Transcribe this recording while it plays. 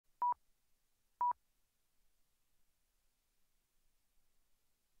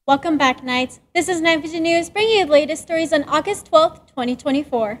Welcome back, Knights. This is KnightVision News, bringing you the latest stories on August 12th,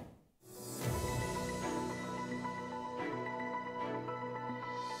 2024.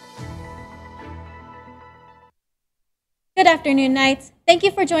 Good afternoon, Knights. Thank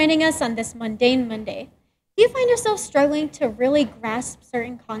you for joining us on this mundane Monday. Do you find yourself struggling to really grasp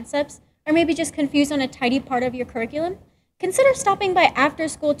certain concepts, or maybe just confused on a tidy part of your curriculum? Consider stopping by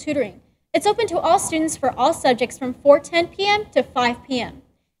after-school tutoring. It's open to all students for all subjects from 4:10 p.m. to 5 p.m.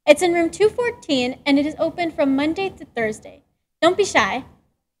 It's in room 214, and it is open from Monday to Thursday. Don't be shy.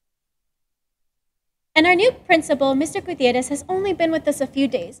 And our new principal, Mr. Gutierrez, has only been with us a few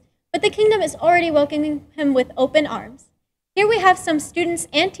days, but the kingdom is already welcoming him with open arms. Here we have some students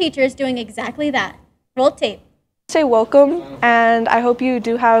and teachers doing exactly that. Roll tape. Say welcome, and I hope you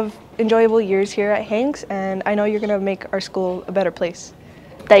do have enjoyable years here at Hanks, and I know you're going to make our school a better place.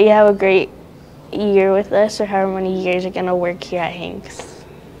 That you have a great year with us, or however many years you're going to work here at Hanks.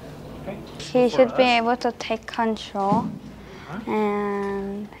 He should be able to take control,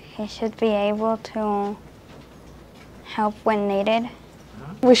 and he should be able to help when needed.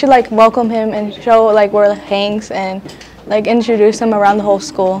 We should welcome him and show we're Hanks and introduce him around the whole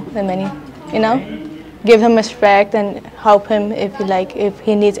school, and then give him respect and help him if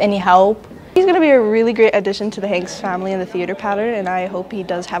he needs any help. He's going to be a really great addition to the Hanks family and the theater pattern, and I hope he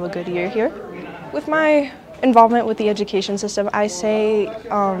does have a good year here. With my involvement with the education system, I say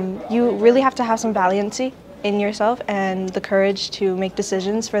you really have to have some valiancy in yourself and the courage to make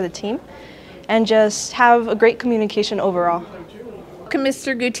decisions for the team, and just have a great communication overall. Welcome,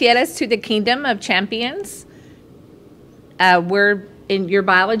 Mr. Gutierrez, to the Kingdom of Champions. We're in your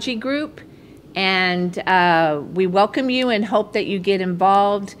biology group, and we welcome you and hope that you get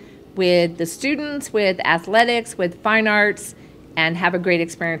involved with the students, with athletics, with fine arts, and have a great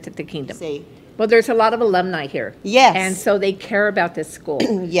experience at the Kingdom. Well, there's a lot of alumni here. Yes. And so they care about this school.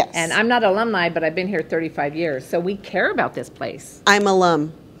 Yes. And I'm not alumni, but I've been here 35 years, so we care about this place. I'm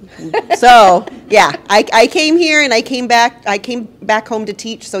alum. So yeah, I came here and I came back home to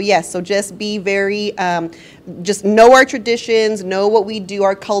teach. So yes, so just be very, just know our traditions, know what we do,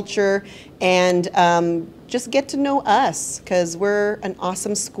 our culture, and just get to know us, because we're an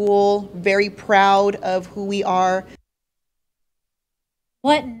awesome school, very proud of who we are.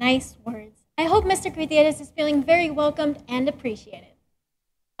 What nice words. I hope Mr. Gutierrez is feeling very welcomed and appreciated.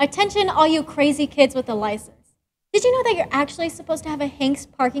 Attention, all you crazy kids with a license. Did you know that you're actually supposed to have a Hanks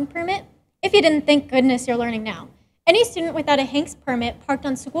parking permit? If you didn't, thank goodness you're learning now. Any student without a Hanks permit parked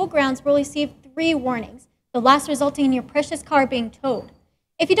on school grounds will receive 3 warnings, the last resulting in your precious car being towed.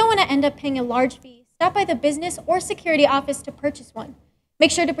 If you don't want to end up paying a large fee, stop by the business or security office to purchase one. Make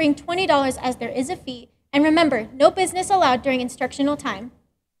sure to bring $20 as there is a fee, and remember, no business allowed during instructional time.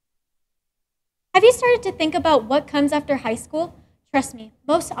 Have you started to think about what comes after high school? Trust me,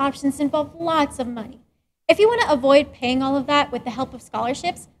 most options involve lots of money. If you want to avoid paying all of that with the help of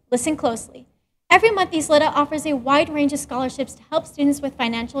scholarships, listen closely. Every month, Isleta offers a wide range of scholarships to help students with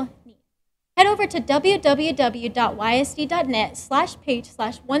financial needs. Head over to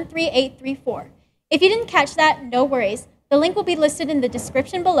www.ysd.net/page/13834. If you didn't catch that, no worries. The link will be listed in the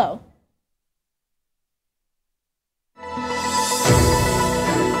description below.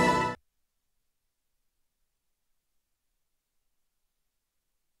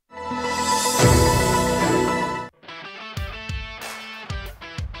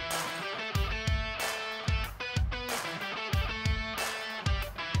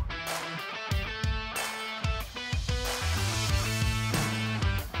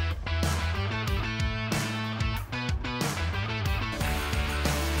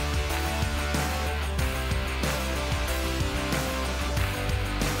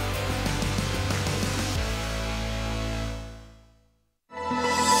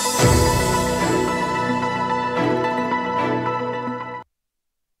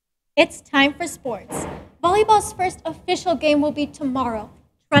 It's time for sports. Volleyball's first official game will be tomorrow.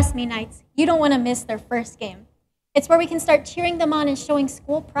 Trust me, Knights, you don't want to miss their first game. It's where we can start cheering them on and showing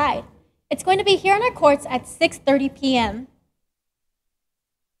school pride. It's going to be here on our courts at 6:30 p.m.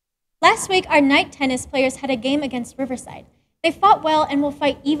 Last week, our Knight tennis players had a game against Riverside. They fought well and will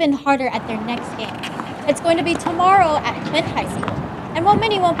fight even harder at their next game. It's going to be tomorrow at Clint High School. And while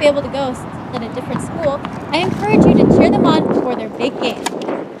many won't be able to go since it's at a different school, I encourage you to cheer them on for their big game.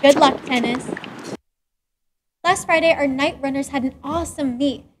 Good luck, tennis. Last Friday, our Knight runners had an awesome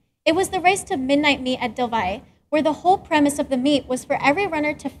meet. It was the Race to Midnight meet at Del Valle, where the whole premise of the meet was for every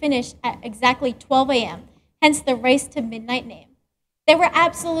runner to finish at exactly 12 a.m., hence the Race to Midnight name. They were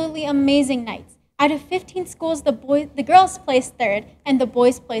absolutely amazing nights. Out of 15 schools, the girls placed third and the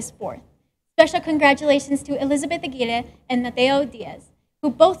boys placed fourth. Special congratulations to Elizabeth Aguirre and Mateo Diaz. who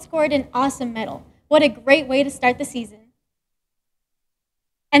both scored an awesome medal. What a great way to start the season.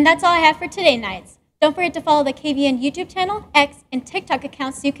 And that's all I have for today, Knights. Don't forget to follow the KVN YouTube channel, X, and TikTok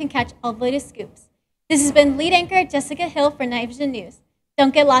accounts so you can catch all the latest scoops. This has been lead anchor Jessica Hill for KnightVision News.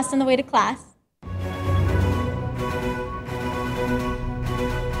 Don't get lost on the way to class.